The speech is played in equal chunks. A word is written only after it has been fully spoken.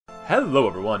Hello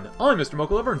everyone, I'm Mr.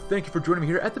 Mochalover, and thank you for joining me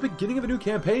here at the beginning of a new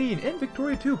campaign in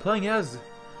Victoria 2, playing as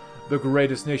the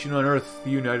greatest nation on Earth, the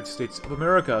United States of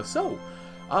America. So,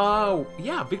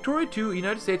 yeah, Victoria 2,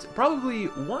 United States, probably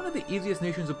one of the easiest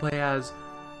nations to play as,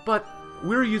 but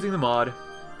we're using the mod,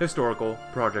 Historical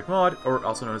Project Mod, or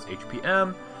also known as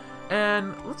HPM,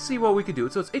 and let's see what we could do.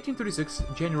 So it's 1836,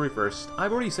 January 1st.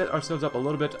 I've already set ourselves up a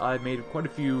little bit. I've made quite a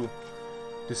few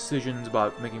decisions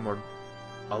about making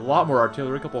a lot more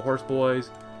artillery, a couple horse boys,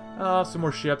 some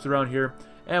more ships around here,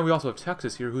 and we also have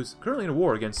Texas here, who's currently in a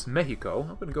war against Mexico.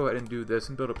 I'm going to go ahead and do this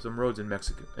and build up some roads in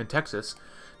Texas,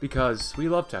 because we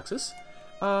love Texas.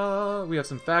 We have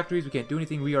some factories. We can't do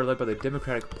anything. We are led by the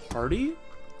Democratic Party,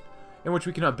 in which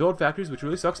we cannot build factories, which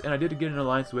really sucks. And I did get an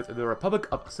alliance with the Republic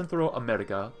of Central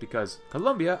America, because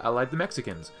Colombia allied the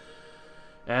Mexicans.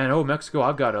 And oh, Mexico,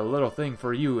 I've got a little thing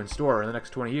for you in store in the next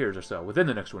 20 years or so, within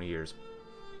the next 20 years.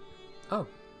 Oh.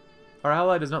 Our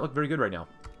ally does not look very good right now.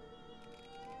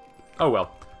 Oh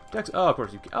well. Oh, of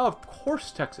course you can. Oh, of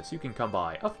course, Texas, you can come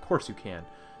by. Of course you can.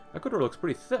 Ecuador looks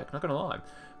pretty thick, not gonna lie.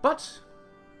 But,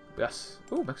 yes.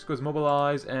 Oh, Mexico's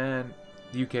mobilized, and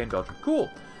the UK and Belgium. Cool.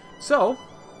 So,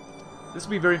 this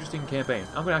will be a very interesting campaign.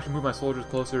 I'm gonna actually move my soldiers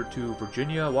closer to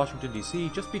Virginia, Washington, D.C.,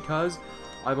 just because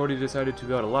I've already decided to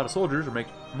build a lot of soldiers, or make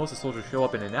most of the soldiers show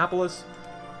up in Annapolis,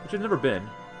 which I've never been.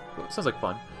 But it sounds like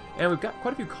fun. And we've got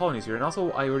quite a few colonies here, and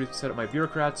also I already set up my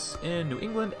bureaucrats in New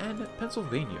England and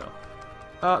Pennsylvania.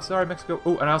 Sorry, Mexico.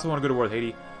 Oh, and I also want to go to war with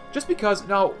Haiti. Just because,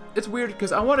 now, it's weird,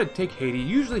 because I want to take Haiti.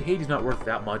 Usually Haiti's not worth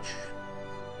that much.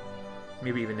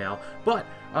 Maybe even now. But,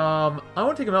 I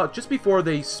want to take them out just before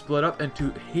they split up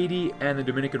into Haiti and the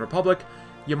Dominican Republic.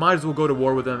 You might as well go to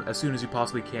war with them as soon as you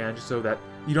possibly can, just so that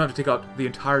you don't have to take out the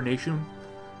entire nation,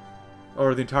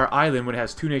 or the entire island when it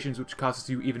has two nations, which costs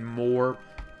you even more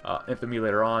infamy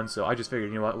later on. So I just figured,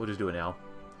 you know what, we'll just do it now.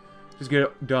 Just get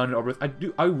it done over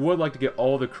with. I would like to get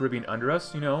all the Caribbean under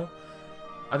us, you know.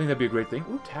 I think that'd be a great thing.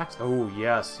 Ooh, tax. Oh,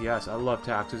 yes, yes, I love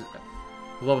taxes.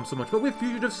 I love them so much. But we have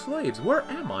fugitive slaves. Where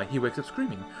am I? He wakes up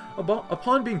screaming.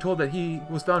 Upon being told that he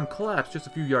was found collapsed just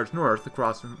a few yards north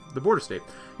across from the border state,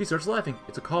 he starts laughing.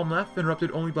 It's a calm laugh,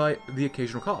 interrupted only by the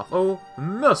occasional cough. Oh,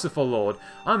 merciful Lord,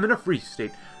 I'm in a free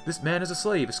state. This man is a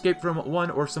slave, escaped from one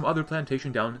or some other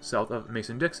plantation down south of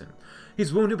Mason-Dixon.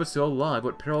 He's wounded but still alive.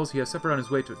 What perils he has suffered on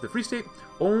his way to the free state,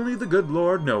 only the good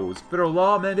Lord knows. Federal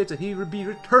law mandates that he be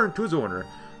returned to his owner.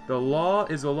 The law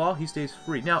is the law, he stays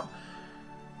free. Now,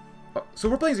 so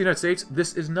we're playing as the United States.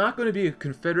 This is not going to be a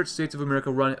Confederate States of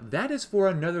America run. That is for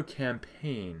another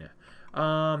campaign.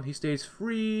 He stays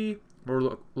free.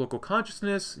 More local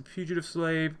consciousness. Fugitive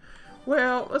slave.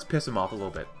 Well, let's piss him off a little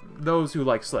bit. Those who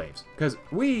like slaves. Because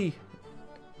we,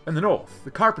 in the North,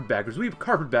 the carpetbaggers,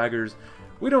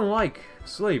 we don't like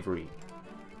slavery.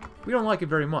 We don't like it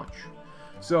very much.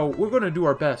 So we're going to do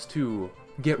our best to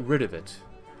get rid of it.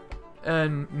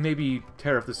 And maybe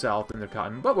tariff the South and their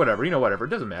cotton. But whatever, you know, whatever. It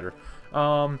doesn't matter.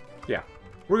 Yeah.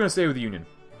 We're going to stay with the Union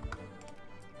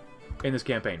in this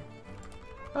campaign.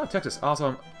 Oh, Texas.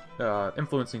 Also,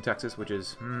 influencing Texas, which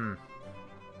is,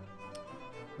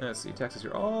 let's see, Texas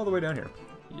here, all the way down here.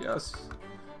 Yes.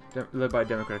 Led by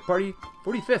Democratic Party.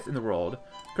 45th in the world.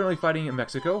 Currently fighting in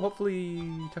Mexico. Hopefully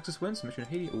Texas wins. Mission of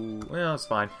Haiti. Ooh, well, it's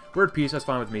fine. We're at peace. That's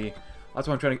fine with me. That's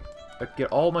why I'm trying to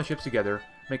get all my ships together.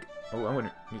 Oh, I'm going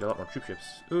to need a lot more troop ships.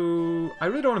 Ooh, I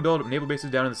really don't want to build naval bases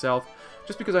down in the south,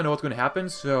 just because I know what's going to happen,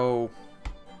 so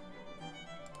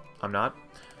I'm not.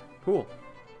 Cool.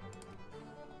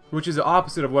 Which is the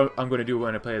opposite of what I'm going to do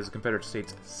when I play as the Confederate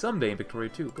States someday in Victoria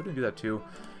 2. Go ahead and do that too.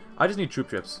 I just need troop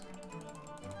ships.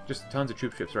 Just tons of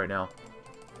troop ships right now.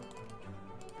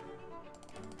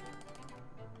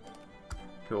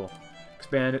 Cool.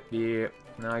 Expand it. Yeah.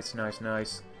 Nice, nice,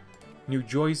 nice. New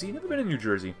Jersey? Never been in New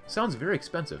Jersey. Sounds very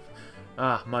expensive.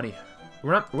 Ah, money.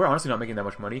 We're honestly not making that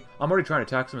much money. I'm already trying to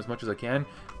tax them as much as I can,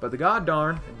 but the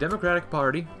goddarn Democratic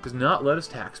Party does not let us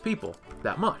tax people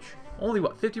that much. Only,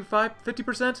 what,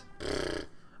 50%?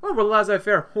 Oh, well,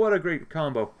 laissez-faire. What a great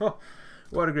combo. Oh,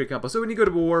 what a great combo. So we need to go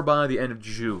to war by the end of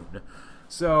June.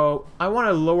 So I want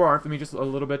to lower our infamy just a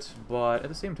little bit, but at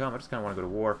the same time, I just kind of want to go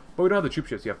to war. But we don't have the troop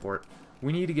ships yet for it.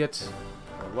 We need to get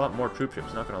a lot more troop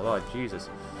ships, not going to lie. Jesus.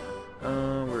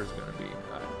 Where's it gonna be?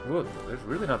 Whoa, there's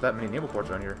really not that many naval ports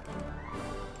around here.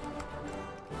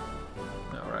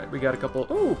 Alright, we got a couple.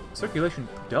 Oh, circulation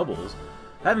doubles.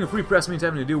 Having a free press means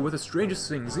having to do with the strangest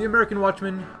things. The American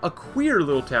Watchman, a queer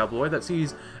little tabloid that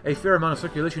sees a fair amount of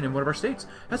circulation in one of our states,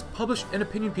 has published an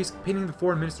opinion piece painting the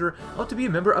foreign minister out to be a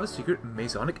member of a secret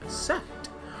Masonic sect.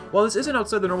 While this isn't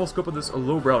outside the normal scope of this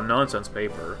lowbrow nonsense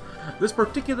paper, this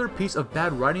particular piece of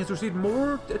bad writing has received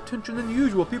more attention than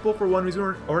usual. People, for one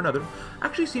reason or another,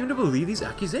 actually seem to believe these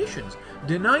accusations.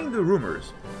 Denying the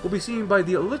rumors will be seen by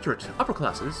the illiterate upper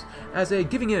classes as a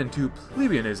giving in to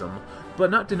plebeianism, but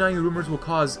not denying the rumors will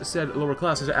cause said lower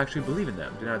classes to actually believe in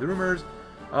them. Deny the rumors.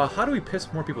 How do we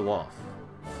piss more people off?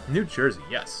 New Jersey,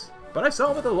 yes. But I saw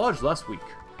them at the lodge last week.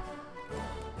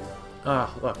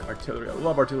 Ah, look, artillery. I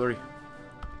love artillery.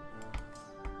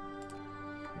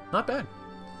 Not bad.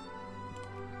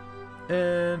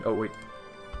 And oh wait.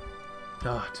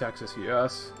 Ah, Texas,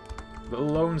 yes. The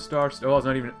Lone Star. Oh, it's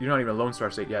not even. You're not even a Lone Star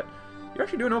state yet. You're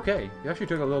actually doing okay. You actually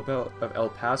took a little bit of El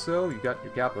Paso. You got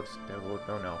your gap looks.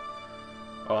 Oh no.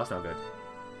 Oh, that's not good.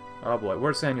 Oh boy,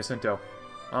 where's San Jacinto?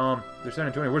 There's San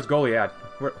Antonio. Where's Goliad?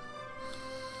 Where?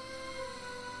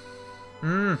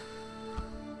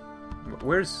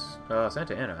 Where's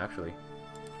Santa Ana, actually?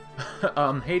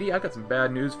 Haiti, I got some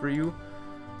bad news for you.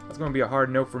 That's going to be a hard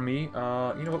no for me. You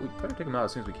know what? We better take them out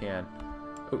as soon as we can.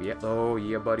 Oh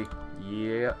yeah, buddy.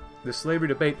 Yeah. The slavery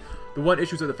debate, the one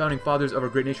issue that the founding fathers of our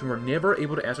great nation were never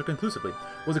able to answer conclusively,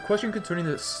 was a question concerning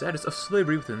the status of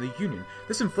slavery within the Union.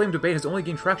 This inflamed debate has only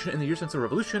gained traction in the years since the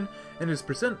Revolution, and is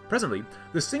presently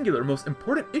the singular most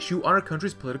important issue on our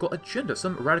country's political agenda.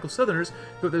 Some radical Southerners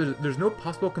feel that there's no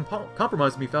possible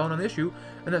compromise to be found on the issue,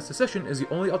 and that secession is the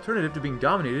only alternative to being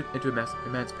dominated into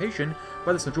emancipation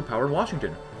by the central power in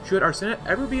Washington. Should our Senate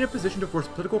ever be in a position to force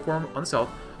political reform on the South,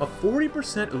 a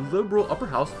 40% liberal upper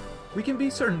house, we can be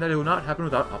certain that it will not happen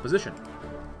without opposition.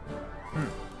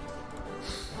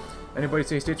 Anybody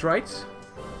say states' rights?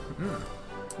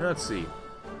 Let's see.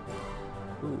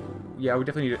 Ooh, yeah, we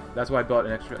definitely need it. That's why I bought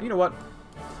an extra. You know what?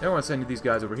 I want to send you these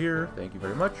guys over here. Thank you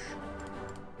very much.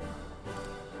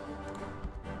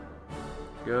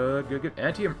 Good.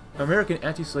 American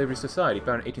Anti-Slavery Society.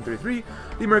 Founded in 1833,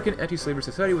 the American Anti-Slavery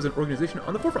Society was an organization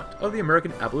on the forefront of the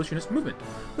American abolitionist movement.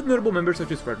 With notable members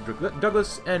such as Frederick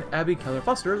Douglass and Abby Keller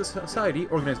Foster, the society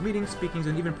organized meetings, speakings,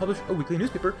 and even published a weekly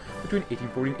newspaper between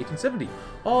 1840 and 1870,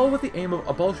 all with the aim of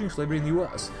abolishing slavery in the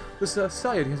U.S. The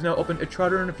society has now opened a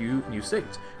charter in a few new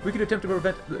states. We could attempt to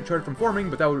prevent the charter from forming,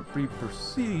 but that would be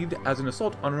perceived as an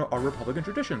assault on our Republican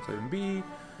traditions. It would be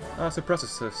suppress a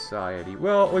society.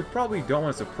 Well, we probably don't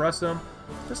want to suppress them.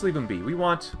 Just leave them be. We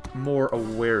want more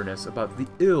awareness about the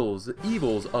ills, the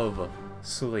evils of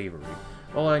slavery.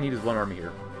 All I need is one army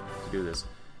here to do this.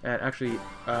 And actually,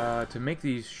 to make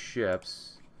these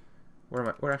ships, where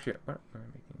am I making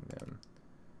them?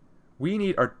 We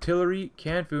need artillery,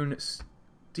 canfoon,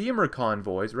 steamer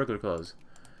convoys, regular clothes.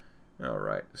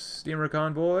 Alright, steamer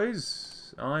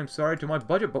convoys. I'm sorry to my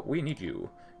budget, but we need you.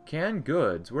 Canned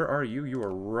goods, where are you? You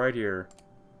are right here.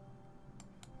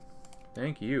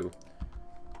 Thank you.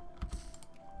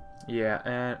 Yeah,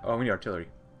 and oh, we need artillery.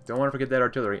 Don't want to forget that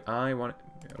artillery.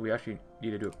 We actually need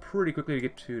to do it pretty quickly to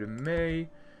get to May.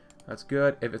 That's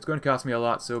good. If it's going to cost me a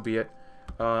lot, so be it.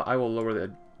 I will lower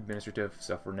the administrative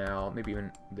stuff for now. Maybe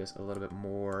even this a little bit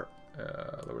more.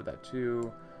 Lower that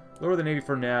too. Lower the Navy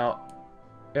for now.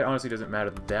 It honestly doesn't matter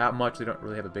that much. They don't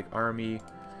really have a big army.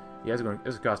 Yeah, it's going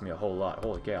to cost me a whole lot.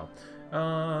 Holy cow.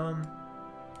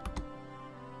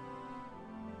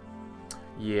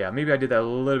 Yeah, maybe I did that a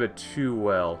little bit too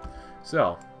well.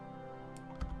 So.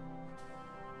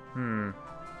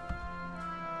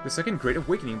 The Second Great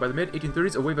Awakening. By the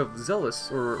mid-1830s, a wave of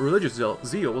zealous, or religious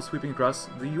zeal was sweeping across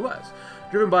the U.S.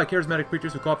 Driven by charismatic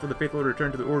preachers who called for the faithful to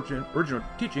return to the original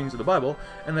teachings of the Bible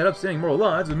and led upstanding moral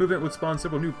lives, the movement would spawn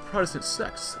several new Protestant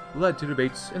sects, led to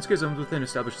debates and schisms within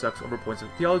established sects over points of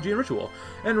theology and ritual,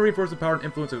 and reinforced the power and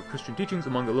influence of Christian teachings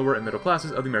among the lower and middle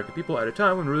classes of the American people at a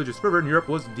time when religious fervor in Europe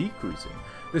was decreasing.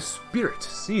 The spirit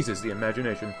seizes the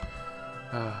imagination.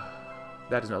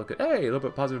 That does not look good. Hey, a little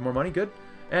bit positive, more money, good.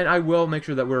 And I will make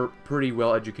sure that we're pretty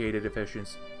well educated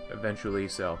eventually,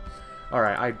 so.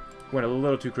 Alright, I went a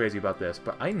little too crazy about this,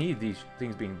 but I need these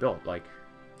things being built. Like,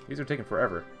 these are taking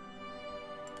forever.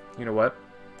 You know what?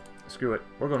 Screw it.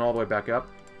 We're going all the way back up.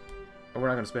 And we're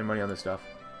not going to spend money on this stuff.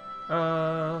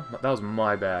 That was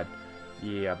my bad.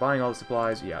 Yeah, buying all the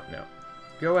supplies. Yeah, no.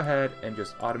 Go ahead and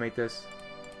just automate this.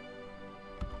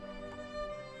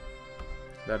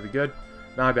 That'd be good.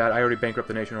 My bad. I already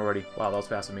bankrupted the nation already. Wow, that was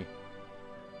fast of me.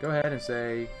 Go ahead and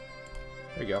say,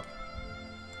 there you go.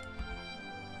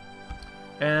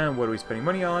 And what are we spending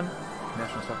money on?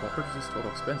 National stockpile purchases, total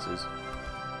expenses.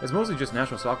 It's mostly just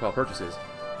national stockpile purchases,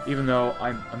 even though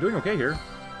I'm doing okay here.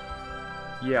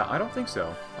 Yeah, I don't think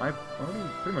so. I've already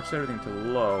pretty much set everything to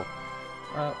low.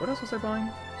 What else was I buying?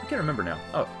 I can't remember now.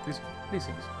 Oh, these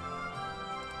things.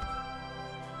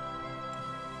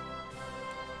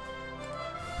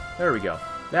 There we go.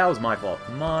 That was my fault.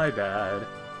 My bad.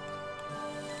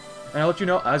 And I'll let you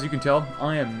know, as you can tell,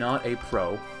 I am not a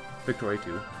pro Victoria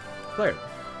 2 player.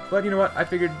 But you know what? I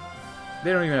figured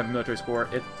they don't even have a military score.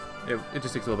 It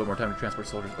just takes a little bit more time to transport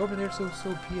soldiers over there, so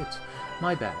be it.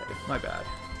 My bad. My bad.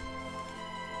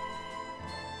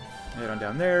 Head on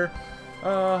down there.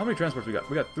 How many transports we got?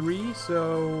 We got 3,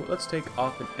 so let's take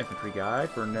off an infantry guy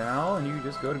for now, and you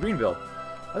just go to Greenville.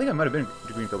 I think I might have been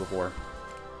to Greenville before.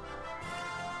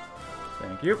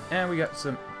 Thank you. And we got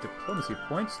some diplomacy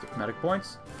points, diplomatic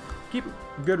points. Keep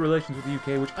good relations with the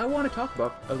UK, which I want to talk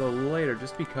about a little later,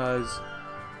 just because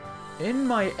in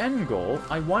my end goal,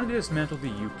 I wanted to dismantle the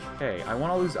UK. I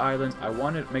want all these islands. I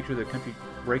want to make sure the country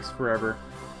breaks forever.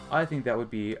 I think that would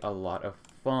be a lot of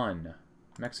fun.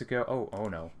 Mexico. Oh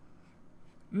no.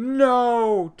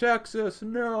 No! Texas,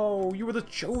 no! You were the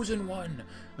chosen one!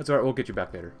 That's alright, we'll get you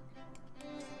back later.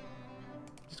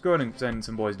 Just go ahead and send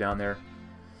some boys down there.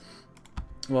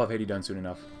 We'll have Haiti done soon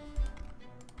enough.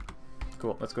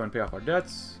 Cool, let's go and pay off our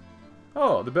debts.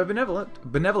 Oh, the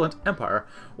benevolent empire.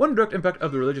 One direct impact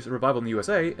of the religious revival in the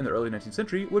USA in the early 19th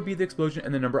century would be the explosion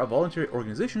in the number of voluntary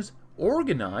organizations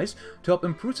organized to help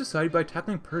improve society by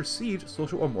tackling perceived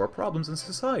social or moral problems in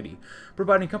society,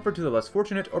 providing comfort to the less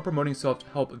fortunate, or promoting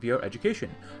self-help via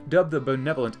education. Dubbed the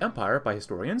benevolent empire by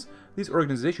historians, these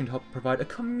organizations help provide a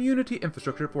community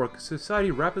infrastructure for a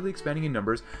society rapidly expanding in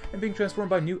numbers and being transformed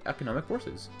by new economic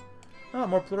forces. Ah,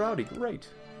 more plurality, great.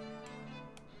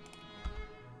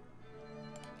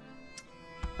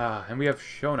 Ah, and we have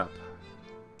shown up.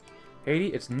 Haiti,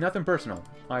 it's nothing personal.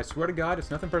 I swear to God,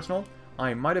 it's nothing personal.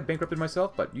 I might have bankrupted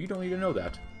myself, but you don't need to know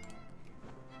that.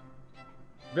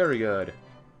 Very good.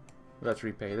 Let's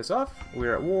repay this off.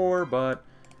 We're at war, but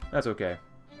that's okay.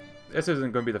 This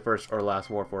isn't going to be the first or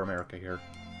last war for America here.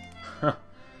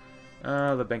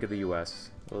 The Bank of the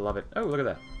U.S. Love it. Oh, look at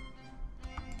that.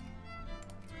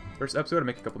 First episode, I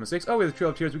make a couple mistakes. Oh, we have the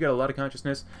Trail of Tears. We got a lot of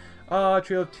consciousness.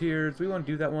 Trail of Tears. Do we want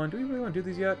to do that one? Do we really want to do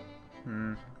these yet?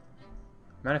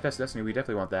 Manifest Destiny. We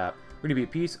definitely want that. We need to be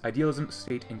at peace, idealism,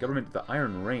 state, and government. The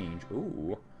Iron Range.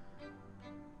 Ooh.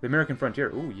 The American Frontier.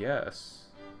 Ooh, yes.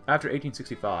 After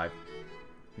 1865.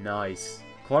 Nice.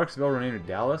 Clarksville renamed to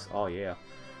Dallas. Oh, yeah.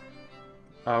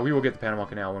 We will get the Panama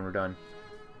Canal when we're done.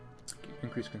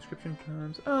 Increase conscription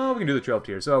times. Oh, we can do the Trail of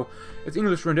Tears. So, it's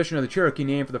English rendition of the Cherokee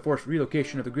name for the forced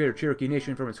relocation of the greater Cherokee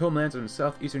Nation from its homelands in the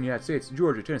southeastern United States,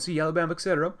 Georgia, Tennessee, Alabama,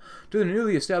 etc., to the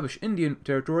newly established Indian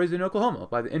territories in Oklahoma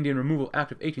by the Indian Removal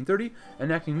Act of 1830.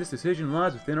 Enacting this decision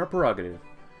lies within our prerogative,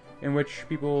 in which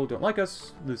people don't like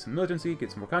us, lose some militancy,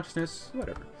 get some more consciousness,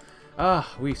 whatever.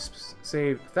 We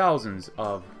saved thousands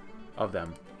of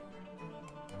them.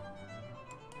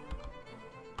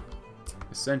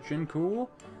 Ascension,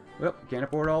 cool. Well, can't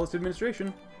afford all this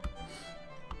administration.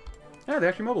 Yeah, they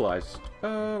actually mobilized.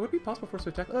 Would it be possible for us to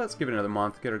attack? Let's give it another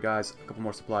month. Get our guys a couple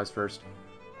more supplies first.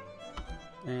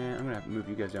 And I'm going to have to move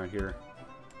you guys down here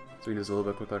so we can do this a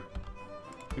little bit quicker.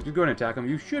 If you go ahead and attack them,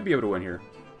 you should be able to win here.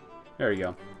 There you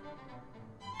go.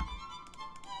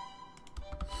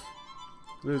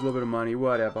 Lose a little bit of money,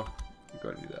 whatever. Go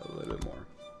ahead and do that a little bit more.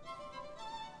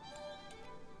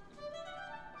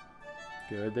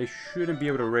 Good. They shouldn't be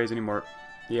able to raise any more.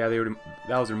 Yeah, they would.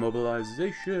 That was their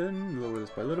mobilization. Lower this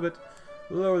by a little bit.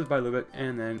 Lower this by a little bit,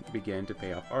 and then begin to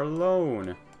pay off our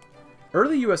loan.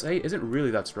 Early USA isn't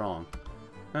really that strong.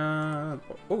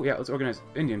 Oh yeah, let's organize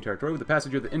Indian territory. With the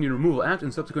passage of the Indian Removal Act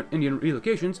and subsequent Indian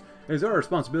relocations, it is our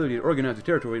responsibility to organize the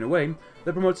territory in a way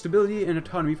that promotes stability and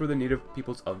autonomy for the native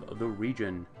peoples of the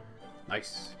region.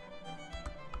 Nice.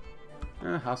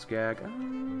 House gag.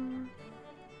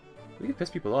 We can piss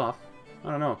people off.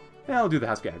 I don't know. Yeah, I'll do the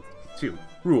house gag. 2.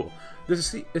 Rule.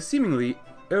 This is a seemingly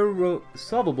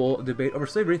irresolvable debate over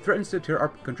slavery threatens to tear our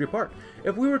country apart.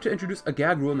 If we were to introduce a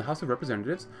gag rule in the House of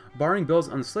Representatives, barring bills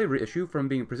on the slavery issue from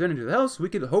being presented to the House, we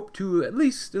could hope to at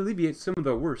least alleviate some of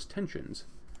the worst tensions.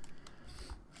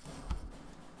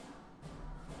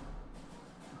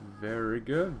 Very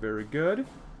good, very good.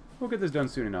 We'll get this done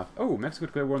soon enough. Oh, Mexico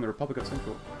declared war on the Republic of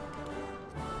Central.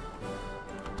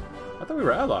 I thought we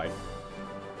were allied.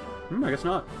 I guess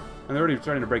not. And they're already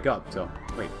starting to break up, so...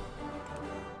 Wait.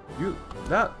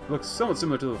 That looks somewhat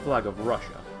similar to the flag of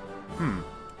Russia.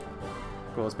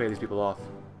 Cool, let's pay these people off.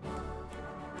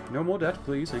 No more debt,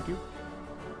 please, thank you.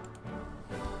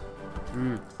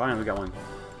 Finally we got one.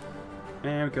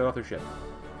 And we cut off their ship.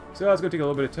 So that's going to take a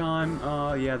little bit of time.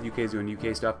 Yeah, the UK's doing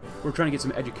UK stuff. We're trying to get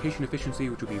some education efficiency,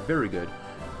 which will be very good.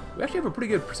 We actually have a pretty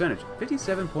good percentage.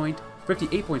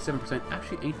 58.7%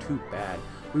 actually ain't too bad.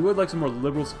 We would like some more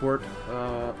liberal support.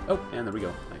 Oh, and there we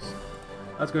go. Nice.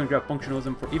 Let's go and grab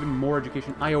functionalism for even more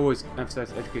education. I always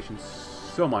emphasize education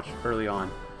so much early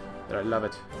on. that I love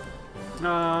it.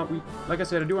 Like I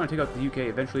said, I do want to take out the UK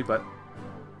eventually, but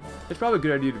it's probably a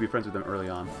good idea to be friends with them early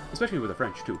on, especially with the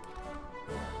French too.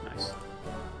 Nice.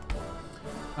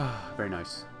 Ah, very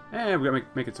nice. And we got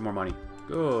making some more money.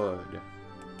 Good.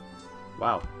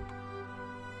 Wow.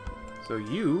 So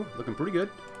you looking pretty good.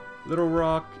 Little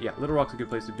Rock, yeah, Little Rock's a good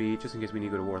place to be, just in case we need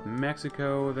to go to war with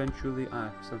Mexico eventually.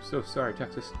 I'm so sorry,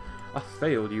 Texas. I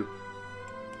failed you.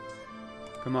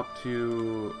 Come up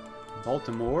to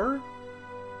Baltimore.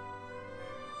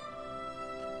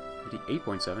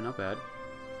 58.7, not bad.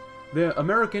 The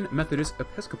American Methodist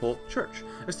Episcopal Church,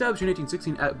 established in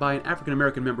 1816 by an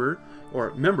African-American member,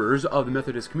 or members of the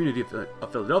Methodist community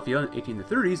of Philadelphia in the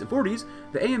 1830s and 40s,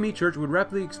 the AME Church would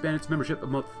rapidly expand its membership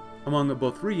among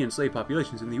both free and slave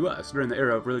populations in the U.S. during the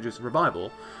era of religious revival,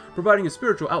 providing a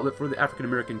spiritual outlet for the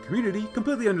African-American community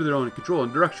completely under their own control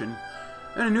and direction,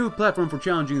 and a new platform for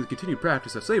challenging the continued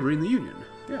practice of slavery in the Union.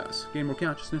 Yes, gain more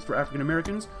consciousness for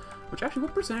African-Americans, which actually,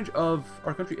 what percentage of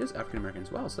our country is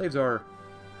African-Americans? Wow, slaves are...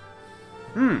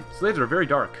 slaves are very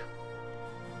dark.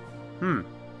 I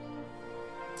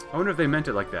wonder if they meant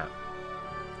it like that.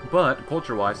 But,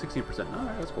 culture-wise, 16%.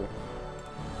 Alright, that's cool.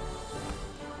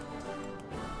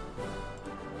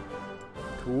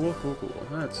 Cool.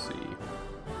 Let's see.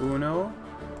 Uno.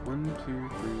 1, 2, 3,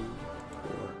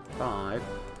 4, 5.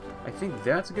 I think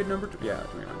that's a good number. Yeah,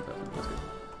 29,000. That's good.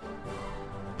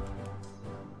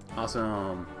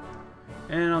 Awesome.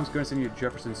 And I'm just going to send you to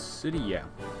Jefferson City. Yeah.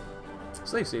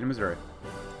 Slave State in Missouri.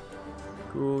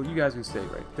 Cool. You guys can stay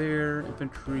right there.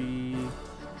 Infantry.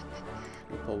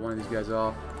 We'll pull one of these guys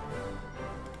off.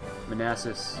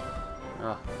 Manassas.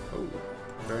 Oh,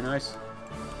 very nice.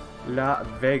 La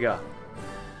Vega.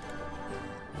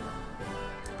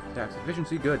 Tax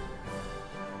efficiency, good.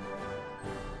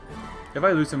 If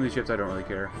I lose some of these ships, I don't really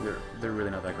care. They're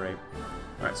really not that great.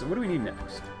 Alright, so what do we need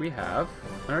next? We have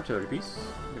an artillery piece.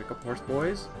 Get a couple horse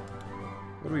boys.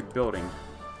 What are we building?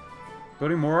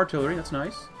 Building more artillery, that's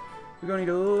nice. We're going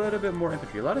to need a little bit more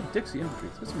infantry. A lot of Dixie infantry.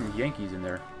 Let's put some Yankees in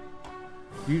there.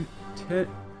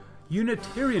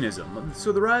 Unitarianism.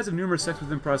 So the rise of numerous sects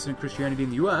within Protestant Christianity in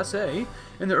the USA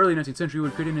in the early 19th century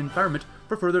would create an environment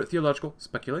for further theological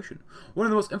speculation. One of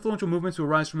the most influential movements to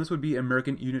arise from this would be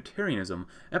American Unitarianism,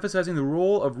 emphasizing the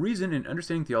role of reason in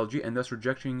understanding theology and thus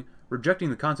rejecting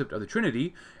the concept of the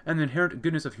Trinity and the inherent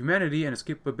goodness of humanity and its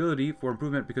capability for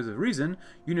improvement because of reason.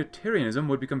 Unitarianism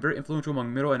would become very influential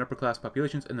among middle and upper class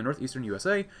populations in the northeastern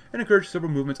USA and encourage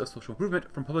several movements of social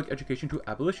improvement from public education to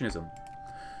abolitionism.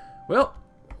 Well,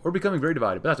 we're becoming very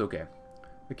divided, but that's okay.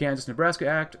 The Kansas-Nebraska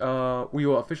Act, we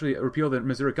will officially repeal the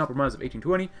Missouri Compromise of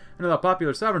 1820 and allow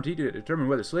popular sovereignty to determine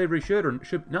whether slavery should or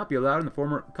should not be allowed in the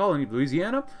former colony of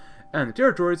Louisiana and the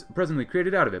territories presently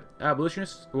created out of it.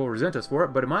 Abolitionists will resent us for it,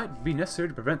 but it might be necessary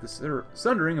to prevent the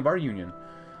sundering of our union.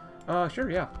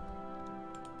 Sure, yeah.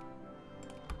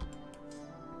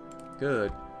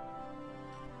 Good.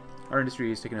 Our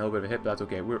industry is taking a little bit of a hit, but that's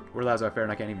okay. We're laissez-faire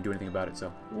and I can't even do anything about it, so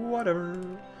whatever.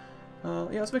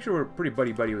 Yeah, let's make sure we're pretty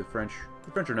buddy-buddy with French.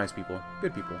 The French are nice people.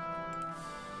 Good people.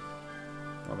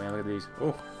 Oh man, look at these.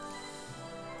 Oh.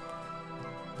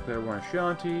 There one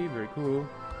Ashanti. Very cool.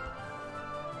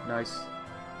 Nice.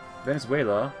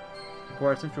 Venezuela.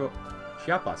 Acquired Central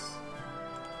Chiapas.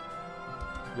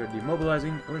 They're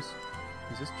demobilizing. Where's...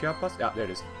 Is this Chiapas? Yeah, there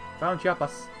it is. Found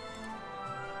Chiapas.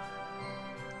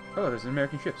 Oh, there's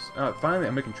American ships. Finally,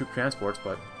 American troop transports,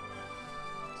 but...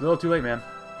 It's a little too late, man.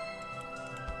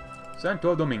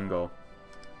 Santo Domingo.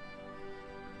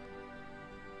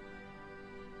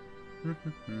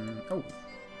 Oh,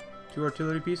 2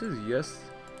 artillery pieces, yes.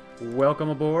 Welcome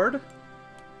aboard.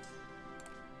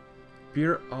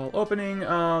 Beer all opening.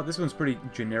 This one's pretty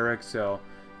generic, so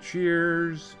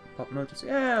cheers. Pop militancy.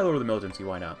 Yeah, lower the militancy,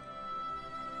 why not?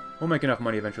 We'll make enough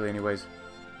money eventually anyways.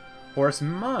 Horace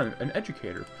Mann, an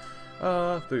educator.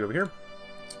 There you go over here.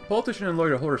 Politician and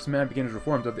lawyer Horace Mann began his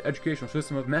reforms of the educational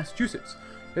system of Massachusetts.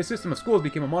 His system of schools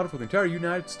became a model for the entire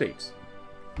United States.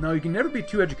 Now, you can never be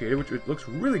too educated, which looks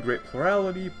really great.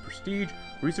 Plurality, prestige,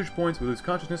 research points, we lose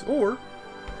consciousness, or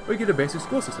we get a basic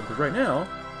school system, because right now,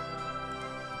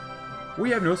 we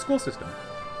have no school system.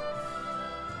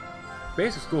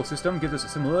 Basic school system gives us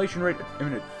assimilation rate,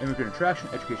 immigrant attraction,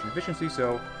 education efficiency,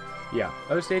 so, yeah.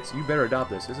 Other states, you better adopt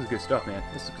this. This is good stuff, man.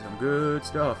 This is some good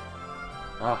stuff.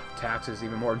 Ah, taxes,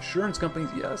 even more. Insurance companies,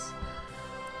 yes.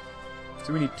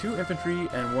 So we need 2 infantry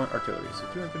and 1 artillery. So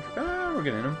 2 infantry. Ah, we're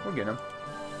getting them. We're getting them.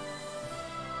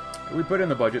 We put in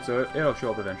the budget, so it'll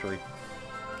show up eventually.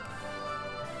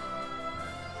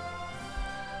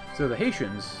 So the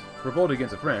Haitians revolted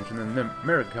against the French, and then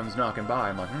America comes knocking by.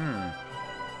 I'm like,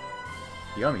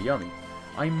 yummy, yummy.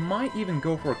 I might even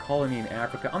go for a colony in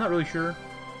Africa. I'm not really sure.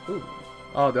 Ooh.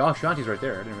 Oh, the Ashanti's right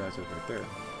there. I didn't realize it was right there.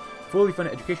 Fully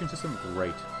funded education system?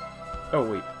 Great.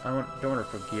 Oh, wait. Don't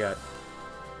want to forget.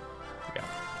 Yeah.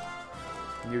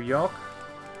 New York.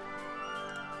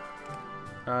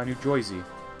 New Jersey.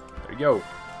 There you go.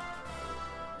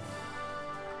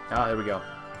 Ah, there we go.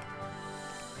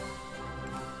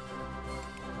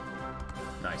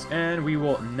 Nice. And we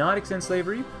will not extend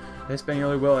slavery. The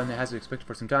Hispaniola will, and it has to expect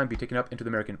for some time, be taken up into the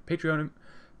American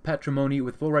patrimony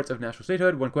with full rights of national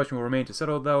statehood. One question will remain to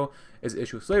settle, though, is the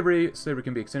issue of slavery. Slavery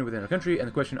can be extended within our country, and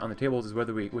the question on the tables is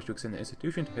whether we wish to extend the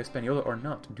institution to Hispaniola or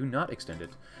not. Do not extend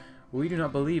it. We do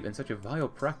not believe in such a vile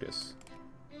practice.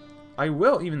 I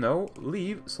will, even though,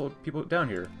 leave people down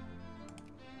here.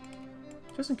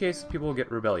 Just in case people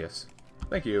get rebellious.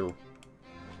 Thank you.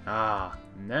 Ah,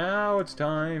 now it's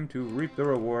time to reap the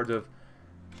rewards of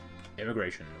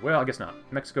immigration. Well, I guess not.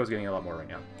 Mexico's getting a lot more right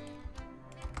now.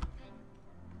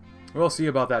 We'll see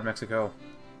about that, Mexico.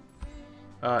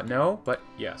 No, but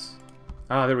yes.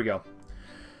 Ah, there we go.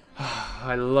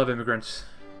 I love immigrants.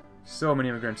 So many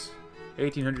immigrants.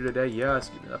 1,800 a day, yes,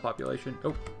 give me that population.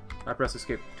 Oh, I pressed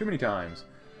escape too many times.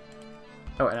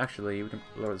 Oh, and actually, we can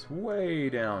lower this way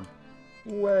down.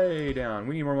 Way down.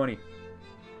 We need more money.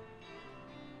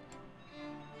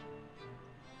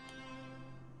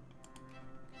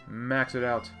 Max it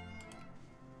out.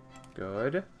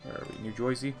 Good. Where are we? New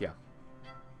Jersey? Yeah.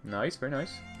 Nice, very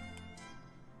nice.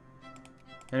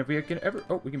 And if we can ever...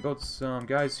 Oh, we can build some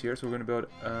guys here, so we're going to build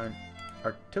an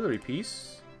artillery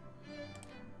piece.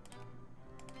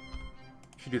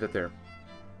 Should do that there.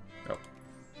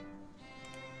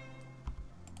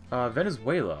 Oh.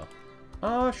 Venezuela.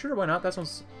 Sure, why not? That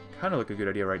sounds kind of like a good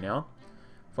idea right now.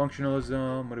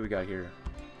 Functionalism. What do we got here?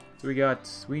 So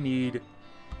we need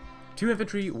 2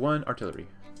 infantry, 1 artillery.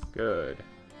 Good.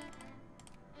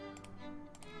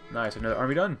 Nice, another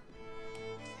army done.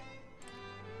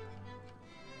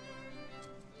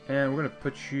 And we're gonna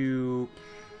put you...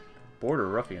 Border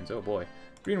ruffians, oh boy.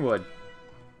 Greenwood.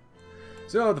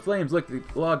 So, the flames lick the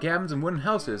log cabins and wooden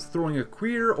houses, throwing a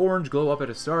queer orange glow up at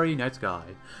a starry night sky,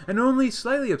 and only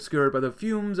slightly obscured by the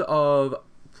fumes of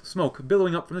smoke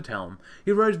billowing up from the town.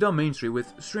 He rides down Main Street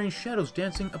with strange shadows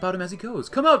dancing about him as he goes.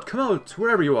 Come out,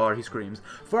 wherever you are, he screams.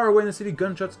 Far away in the city,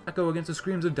 gunshots echo against the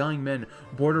screams of dying men.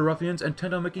 Border ruffians,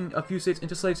 intent on making a few states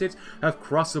into slave states, have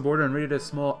crossed the border and raided a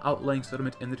small outlying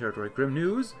settlement in the territory. Grim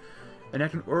news?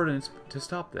 Enact an ordinance to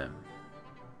stop them.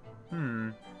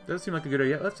 Doesn't seem like a good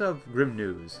idea. Let's have grim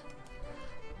news.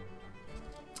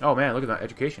 Oh man, look at that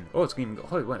education. Oh, it's getting...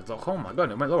 Oh my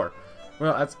god, it went lower.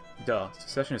 Well, that's... Duh.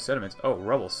 Secessionist sentiments. Oh,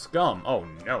 rebel scum. Oh,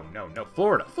 no.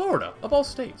 Florida, of all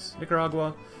states.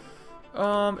 Nicaragua.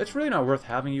 It's really not worth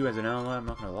having you as an ally. I'm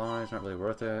not gonna lie. It's not really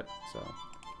worth it. So...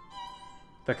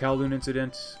 The Kowloon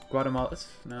incident. Guatemala. It's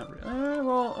not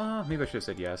really... maybe I should have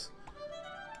said yes.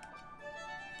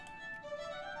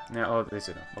 Now, oh, they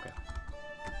said no. Okay.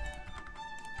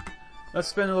 Let's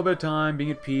spend a little bit of time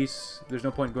being at peace. There's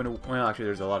no point going to... Well, actually,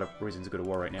 there's a lot of reasons to go to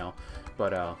war right now.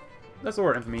 But, let's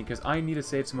lower infamy, because I need to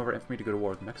save some of our infamy to go to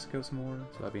war with Mexico some more.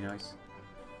 So that'd be nice.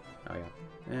 Oh,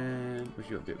 yeah. And we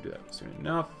should be able to do that soon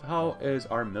enough. How is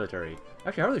our military?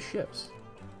 Actually, how are the ships?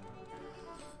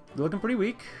 They're looking pretty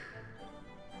weak.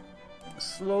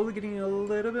 Slowly getting a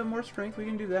little bit more strength. We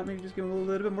can do that. Maybe just give them a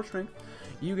little bit more strength.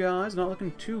 You guys, not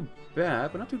looking too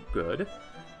bad, but not too good.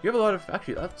 You have a lot of...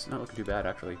 Actually, that's not looking too bad,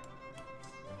 actually.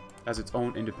 As its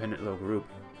own independent little group.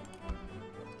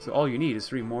 So all you need is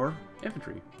 3 more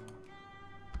infantry.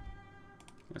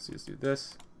 Let's do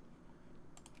this.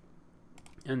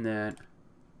 And then...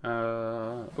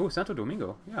 oh, Santo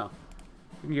Domingo. Yeah.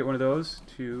 We can get one of those.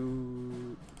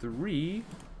 2, 3...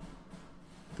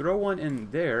 Throw one in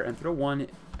there, and throw one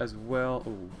as well.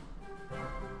 Ooh.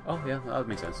 Oh, yeah, that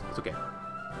makes sense. It's okay.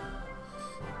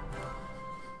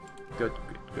 Good.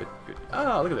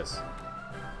 Ah, look at this.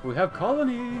 We have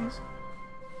colonies!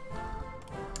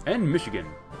 And Michigan.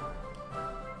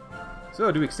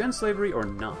 So, do we extend slavery or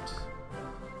not?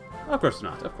 Of course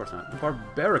not. Of course not.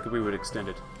 Barbaric, we would extend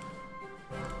it.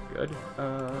 Good.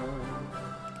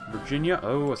 Virginia.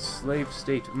 Oh, a slave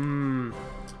state.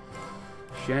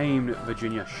 Shame,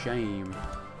 Virginia. Shame.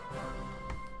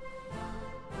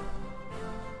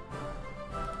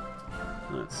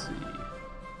 Let's see.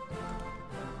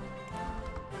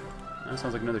 That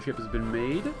sounds like another ship has been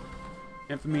made.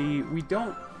 Infamy. We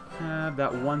don't have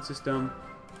that one system.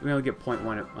 We only get 0.1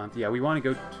 a month. Yeah, we want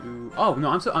to go to... Oh, no,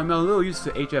 I'm a little used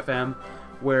to HFM,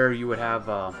 where you would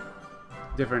have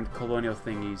different colonial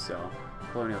thingies, so...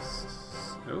 Colonial...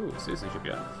 Oh, citizenship,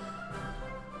 yeah.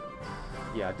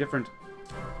 Yeah, different...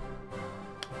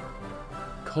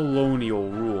 colonial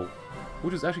rule,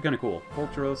 which is actually kind of cool.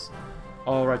 Culturalists,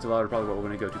 all rights allowed are probably what we're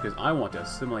going to go to, because I want to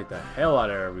assimilate the hell out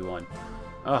of everyone.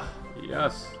 Ah,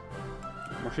 yes.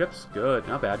 More ships? Good.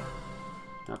 Not bad.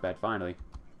 Not bad, finally.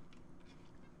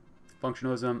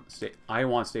 Functionalism. State. I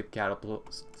want state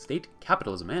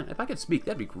capitalism. Man, if I could speak,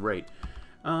 that'd be great.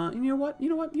 You know what? You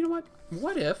know what? You know what?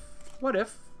 What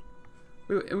if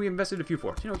we invested a few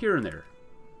forts, you know, here and there.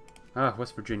 Ah,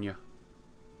 West Virginia.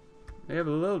 They have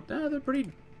a little... they're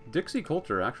pretty Dixie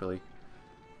culture, actually.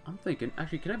 I'm thinking...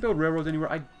 Actually, can I build railroads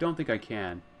anywhere? I don't think I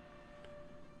can.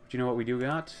 But you know what we do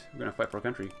got? We're going to fight for our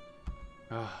country.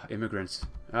 Ah, immigrants.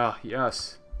 Ah,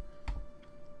 yes.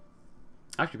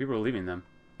 Actually, people are leaving them.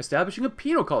 Establishing a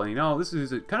penal colony. No, this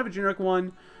is kind of a generic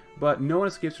one, but no one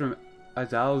escapes from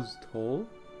Azal's toll.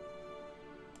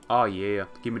 Oh, yeah.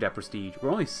 Give me that prestige.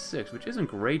 We're only 6, which isn't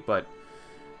great, but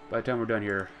by the time we're done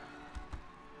here,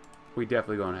 we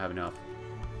definitely going to have enough.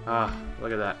 Ah,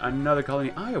 look at that. Another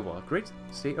colony, Iowa. Great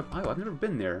state of Iowa. I've never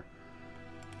been there.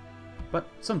 But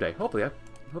someday. Hopefully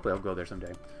I'll go there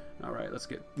someday. Alright, let's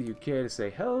get the UK to say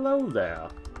hello there.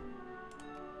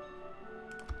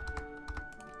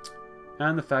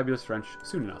 And the fabulous French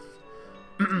soon enough.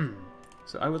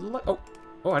 So I would like... Oh,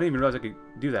 I didn't even realize I could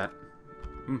do that.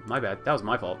 My bad. That was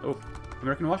my fault. Oh,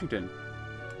 American Washington.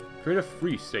 Create a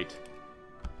free state.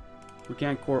 We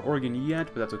can't core Oregon yet,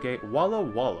 but that's okay. Walla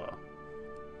Walla.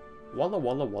 Walla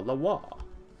Walla Walla Walla.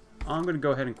 I'm going to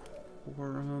go ahead and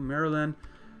core Maryland.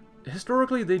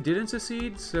 Historically, they didn't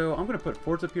secede, so I'm going to put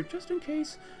forts up here just in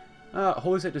case.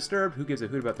 Holy Site disturbed. Who gives a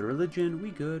hoot about the religion? We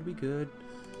good, we good.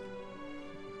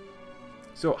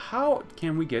 So how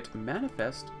can we get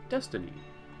Manifest Destiny?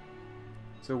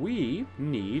 So we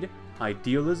need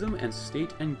idealism and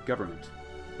state and government.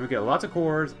 And we get lots of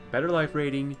cores, better life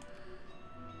rating.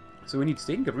 So we need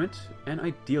state and government and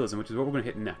idealism, which is what we're going to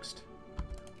hit next.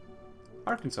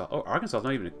 Arkansas. Oh, Arkansas is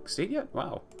not even a state yet?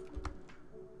 Wow.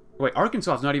 Wait,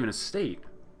 Arkansas is not even a state.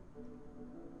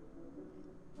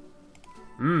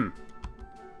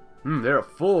 They're a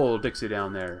full Dixie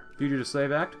down there. Fugitive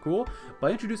Slave Act, cool.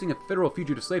 By introducing a federal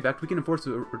Fugitive Slave Act, we can enforce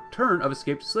the return of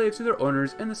escaped slaves to their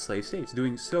owners in the slave states.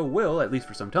 Doing so will, at least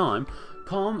for some time,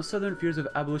 calm southern fears of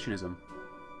abolitionism.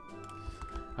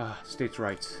 States'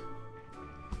 rights.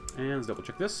 And let's double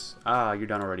check this. You're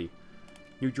done already.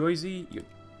 New Jersey,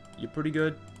 you're pretty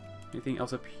good. Anything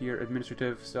else up here?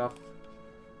 Administrative stuff.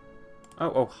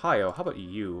 Oh, Ohio. How about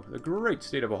you? The great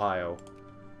state of Ohio.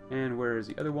 And where is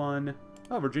the other one?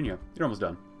 Oh, Virginia. You're almost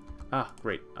done.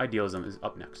 Great. Idealism is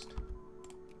up next.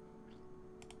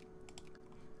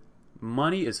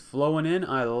 Money is flowing in.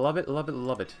 I love it, love it,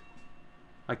 love it.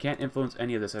 I can't influence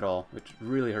any of this at all, which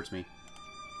really hurts me.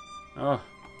 Oh,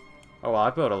 well,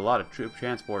 I built a lot of troop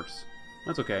transports.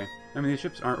 That's okay. I mean, these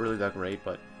ships aren't really that great,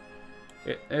 but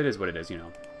it is what it is, you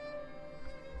know.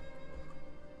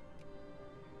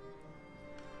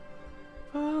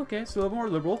 Okay, so a little more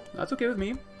liberal. That's okay with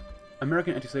me.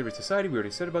 American Anti-Slavery Society, we already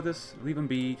said about this. Leave them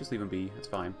be, just leave them be, that's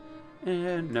fine.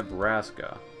 And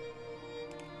Nebraska.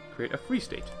 Create a free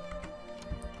state.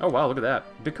 Oh wow, look at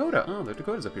that. Dakota, oh, the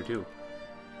Dakota's up here too.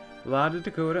 A lot of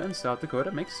Dakota and South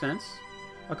Dakota, makes sense.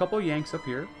 A couple Yanks up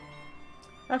here.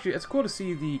 Actually, it's cool to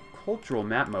see the cultural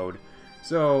map mode.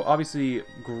 So, obviously,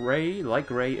 gray, light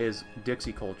gray is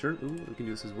Dixie culture. Ooh, we can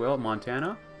do this as well.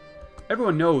 Montana.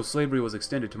 Everyone knows slavery was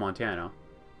extended to Montana.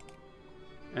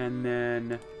 And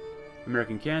then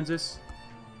American Kansas.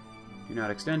 Do not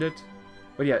extend it.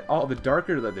 But yeah, all the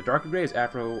darker gray is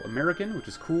Afro-American, which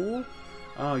is cool.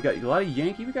 We got a lot of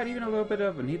Yankee. We got even a little bit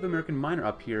of a Native American minor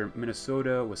up here.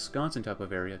 Minnesota, Wisconsin type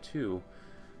of area, too.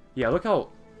 Yeah, look how...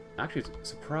 Actually, it's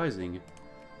surprising.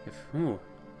 Ooh,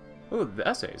 the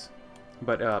essays.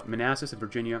 But Manassas and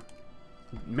Virginia.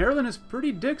 Maryland is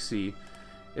pretty Dixie.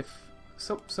 If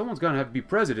someone's gonna have to be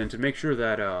president to make sure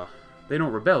that they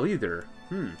don't rebel either.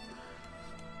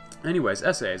 Anyways,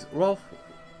 essays.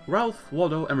 Ralph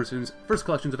Waldo Emerson's first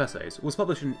collections of essays was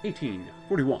published in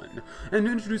 1841, and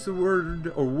introduced the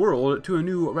word or world to a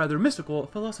new, rather mystical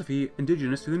philosophy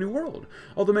indigenous to the New World.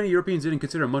 Although many Europeans didn't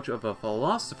consider much of a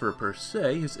philosopher per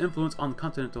se, his influence on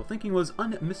continental thinking was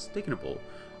unmistakable.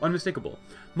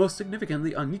 Most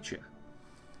significantly on Nietzsche.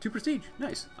 To prestige,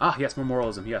 nice. Yes, more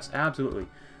moralism. Yes, absolutely.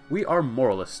 We are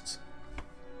moralists.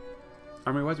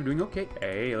 Army-wise, we're doing okay.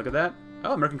 Hey, look at that.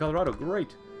 Oh, American Colorado,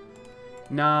 great.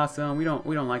 Nah, son, we don't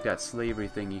like that slavery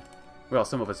thingy. Well,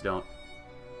 some of us don't.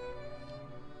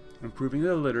 Improving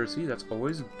the literacy, that's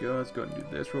always good. Let's go ahead and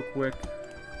do this real quick.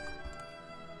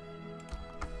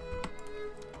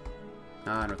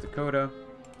 North Dakota.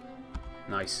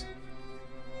 Nice.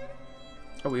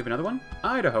 Oh, we have another one?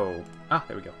 Idaho.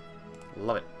 There we go.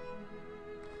 Love it.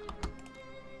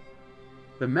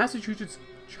 the Massachusetts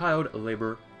Child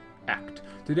Labor Act.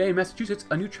 Today in Massachusetts,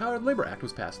 a new Child Labor Act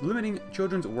was passed, limiting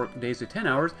children's work days to 10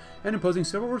 hours and imposing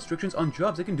several restrictions on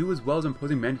jobs they can do, as well as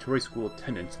imposing mandatory school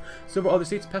attendance. Several other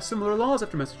states passed similar laws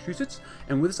after Massachusetts,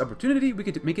 and with this opportunity, we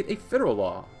could make it a federal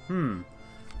law.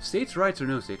 States' rights or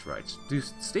no states' rights? Do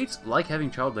states like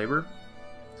having child labor?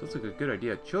 Sounds like a good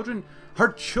idea.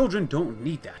 Our children don't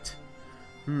need that.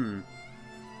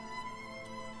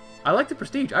 I like the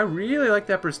prestige. I really like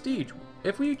that prestige.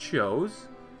 If we chose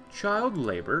child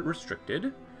labor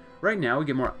restricted, right now we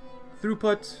get more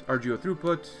throughput, RGO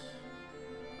throughput,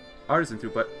 artisan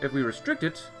throughput. If we restrict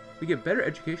it, we get better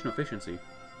educational efficiency.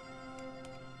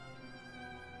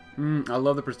 I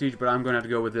love the prestige, but I'm going to have to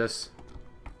go with this.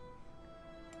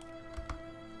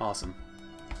 Awesome.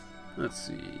 Let's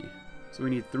see. So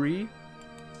we need 3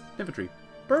 infantry.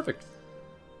 Perfect.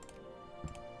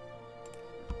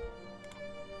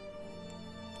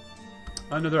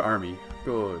 Another army.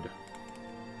 Good.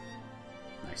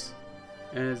 Nice.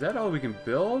 And is that all we can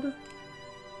build? We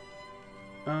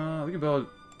can build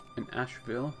an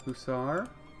Asheville Hussar.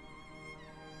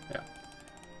 Yeah.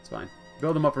 It's fine.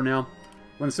 Build them up for now.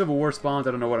 When the Civil War spawns,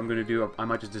 I don't know what I'm going to do. I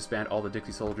might just disband all the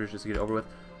Dixie soldiers just to get it over with.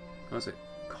 What's it?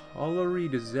 Colliery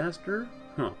disaster?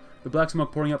 Huh. The black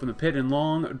smoke pouring out from the pit in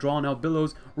long, drawn-out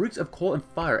billows reeks of coal and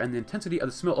fire, and the intensity of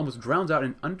the smell almost drowns out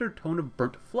an undertone of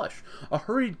burnt flesh. A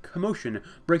hurried commotion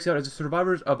breaks out as the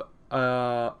survivors of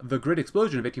the Great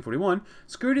Explosion of 1841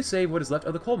 scurry to save what is left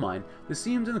of the coal mine. The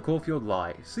seams in the coal field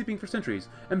lie, sleeping for centuries,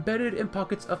 embedded in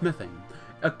pockets of methane.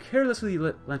 A carelessly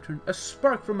lit lantern, a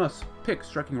spark from a pick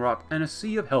striking rock, and a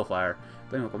sea of hellfire.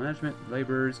 Blame local management,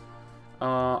 laborers.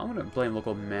 I'm going to blame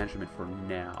local management for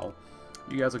now.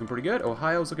 You guys looking pretty good.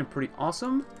 Ohio's looking pretty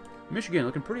awesome. Michigan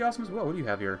looking pretty awesome as well. What do you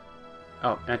have here?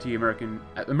 Oh,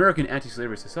 American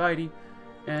Anti-Slavery Society.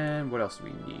 And what else do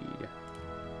we need?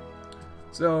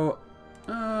 So,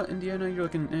 Indiana, you're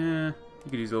looking, you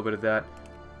could use a little bit of that.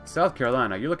 South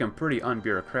Carolina, you're looking pretty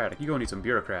unbureaucratic. You're going to need some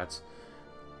bureaucrats.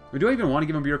 But do I even want to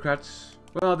give them bureaucrats?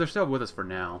 Well, they're still with us for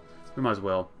now. We might as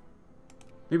well.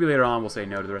 Maybe later on we'll say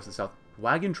no to the rest of the South.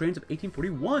 Wagon trains of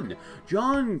 1841.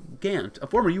 John Gant, a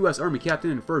former U.S. Army captain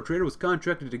and fur trader, was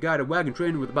contracted to guide a wagon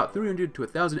train with about 300 to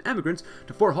 1,000 emigrants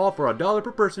to Fort Hall for $1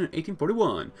 per person in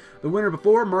 1841. The winter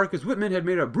before, Marcus Whitman had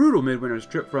made a brutal midwinter's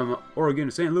trip from Oregon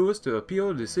to St. Louis to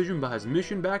appeal a decision by his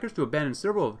mission backers to abandon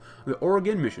several of the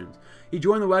Oregon missions. He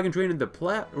joined the wagon train in the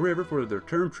Platte River for the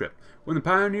return trip. When the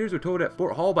pioneers were told at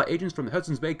Fort Hall by agents from the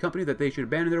Hudson's Bay Company that they should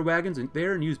abandon their wagons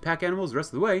there and use pack animals the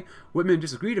rest of the way, Whitman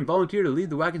disagreed and volunteered to lead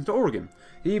the wagons to Oregon.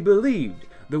 He believed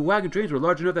the wagon trains were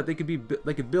large enough that they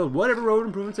could build whatever road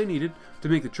improvements they needed to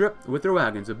make the trip with their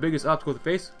wagons. The biggest obstacle they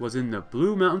faced was in the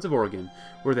Blue Mountains of Oregon,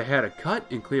 where they had to cut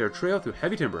and clear a trail through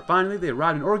heavy timber. Finally, they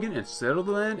arrived in Oregon and settled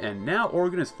the land, and now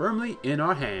Oregon is firmly in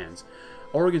our hands.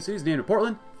 Oregon City is named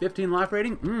Portland. 15 life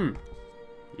rating.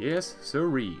 Yes,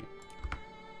 sirree.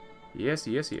 Yes,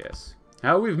 yes, yes.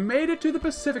 How we've made it to the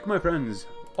Pacific, my friends.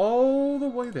 All the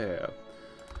way there.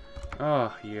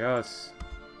 Ah, yes.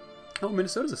 Oh,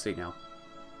 Minnesota's a state now.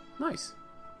 Nice.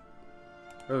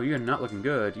 Oh, you're not looking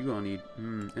good. You're gonna need,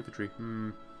 infantry.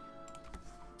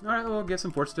 Alright, we'll get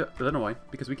some forts to Illinois,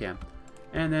 because we can.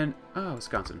 And then,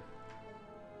 Wisconsin.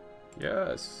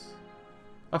 Yes.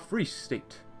 A free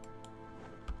state.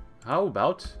 How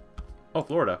about... Oh,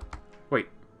 Florida. Wait,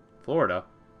 Florida.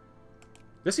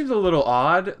 This seems a little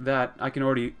odd that I can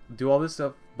already do all this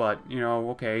stuff, but, you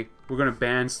know, okay, we're going to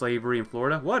ban slavery in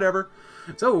Florida, whatever.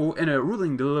 So, in a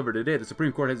ruling delivered today, the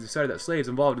Supreme Court has decided that slaves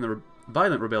involved in the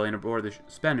violent rebellion aboard the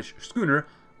Spanish schooner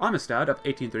Amistad of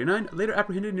 1839, later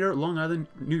apprehended near Long Island,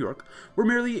 New York, were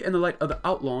merely in the light of the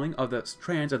outlawing of the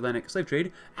transatlantic slave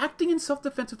trade, acting in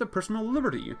self-defense of their personal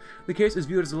liberty. The case is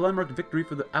viewed as a landmark victory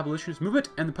for the abolitionist movement,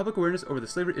 and the public awareness over the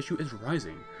slavery issue is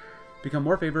rising. Become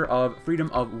more favor of freedom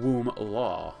of womb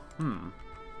law.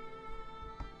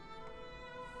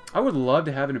 I would love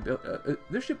to have an ability.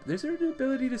 Is there an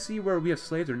ability to see where we have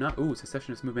slaves or not? Ooh,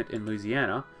 secessionist movement in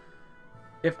Louisiana.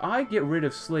 If I get rid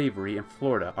of slavery in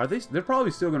Florida, are they? They're probably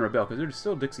still going to rebel because they're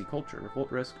still Dixie culture.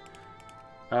 Revolt risk.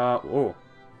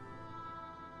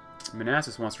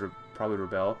 Manassas wants to probably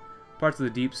rebel. Parts of the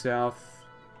Deep South.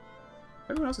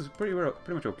 Everyone else is pretty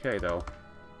much okay though.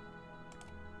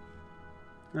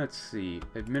 Let's see.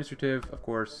 Administrative, of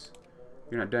course.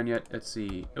 You're not done yet. Let's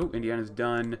see. Oh, Indiana's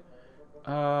done.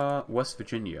 West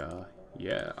Virginia.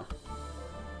 Yeah.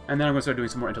 And then I'm going to start doing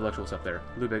some more intellectual stuff there.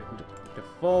 Lubeck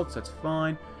defaults, that's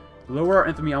fine. Lower our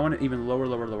infamy. I want it even lower,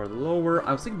 lower, lower, lower.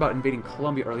 I was thinking about invading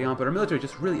Colombia early on, but our military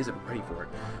just really isn't ready for it.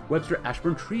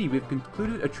 Webster-Ashburn Treaty. We have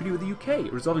concluded a treaty with the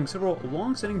UK, resolving several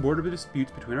long-standing border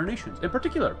disputes between our nations. In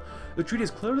particular, the treaty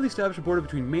has clearly established a border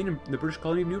between Maine and the British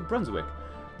colony of New Brunswick.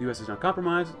 The US is not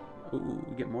compromised. Ooh,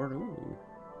 we get more. Ooh.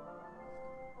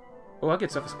 Oh, I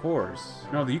get stuff as cores.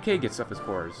 No, the UK gets stuff as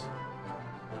cores.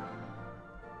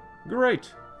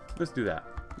 Great. Let's do that.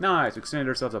 Nice. Extend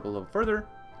ourselves up a little further.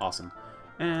 Awesome.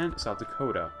 And South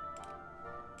Dakota.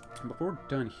 Before we're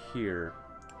done here,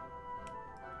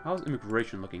 how's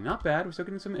immigration looking? Not bad. We're still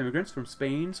getting some immigrants from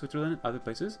Spain, Switzerland, and other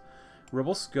places.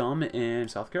 Rebel scum in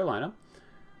South Carolina.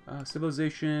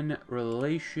 Civilization,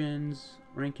 relations,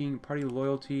 ranking, party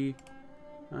loyalty.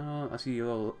 I see a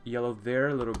little yellow there,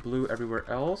 a little blue everywhere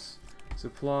else.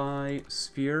 Supply,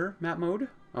 sphere, map mode.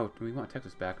 Oh, do we want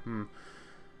Texas back? Oh,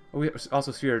 we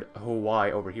also sphered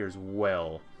Hawaii over here as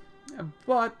well.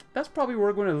 But that's probably where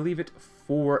we're going to leave it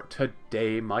for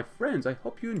today, my friends. I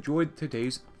hope you enjoyed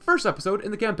today's first episode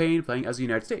in the campaign playing as the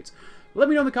United States. Let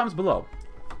me know in the comments below.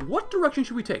 What direction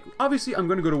should we take? Obviously, I'm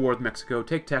going to go to war with Mexico,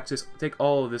 take Texas, take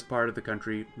all of this part of the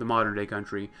country, the modern-day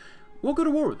country. We'll go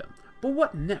to war with them. But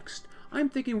what next? I'm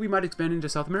thinking we might expand into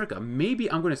South America.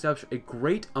 Maybe I'm going to establish a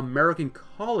great American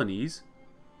colonies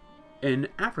in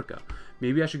Africa.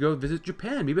 Maybe I should go visit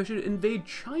Japan. Maybe I should invade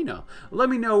China. Let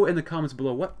me know in the comments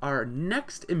below what our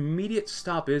next immediate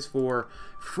stop is for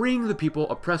freeing the people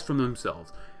oppressed from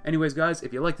themselves. Anyways, guys,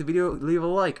 if you liked the video, leave a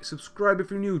like, subscribe if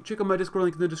you're new, check out my Discord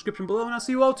link in the description below, and I'll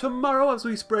see you all tomorrow as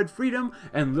we spread freedom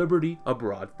and liberty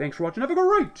abroad. Thanks for watching. Have a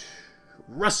great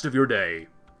rest of your day.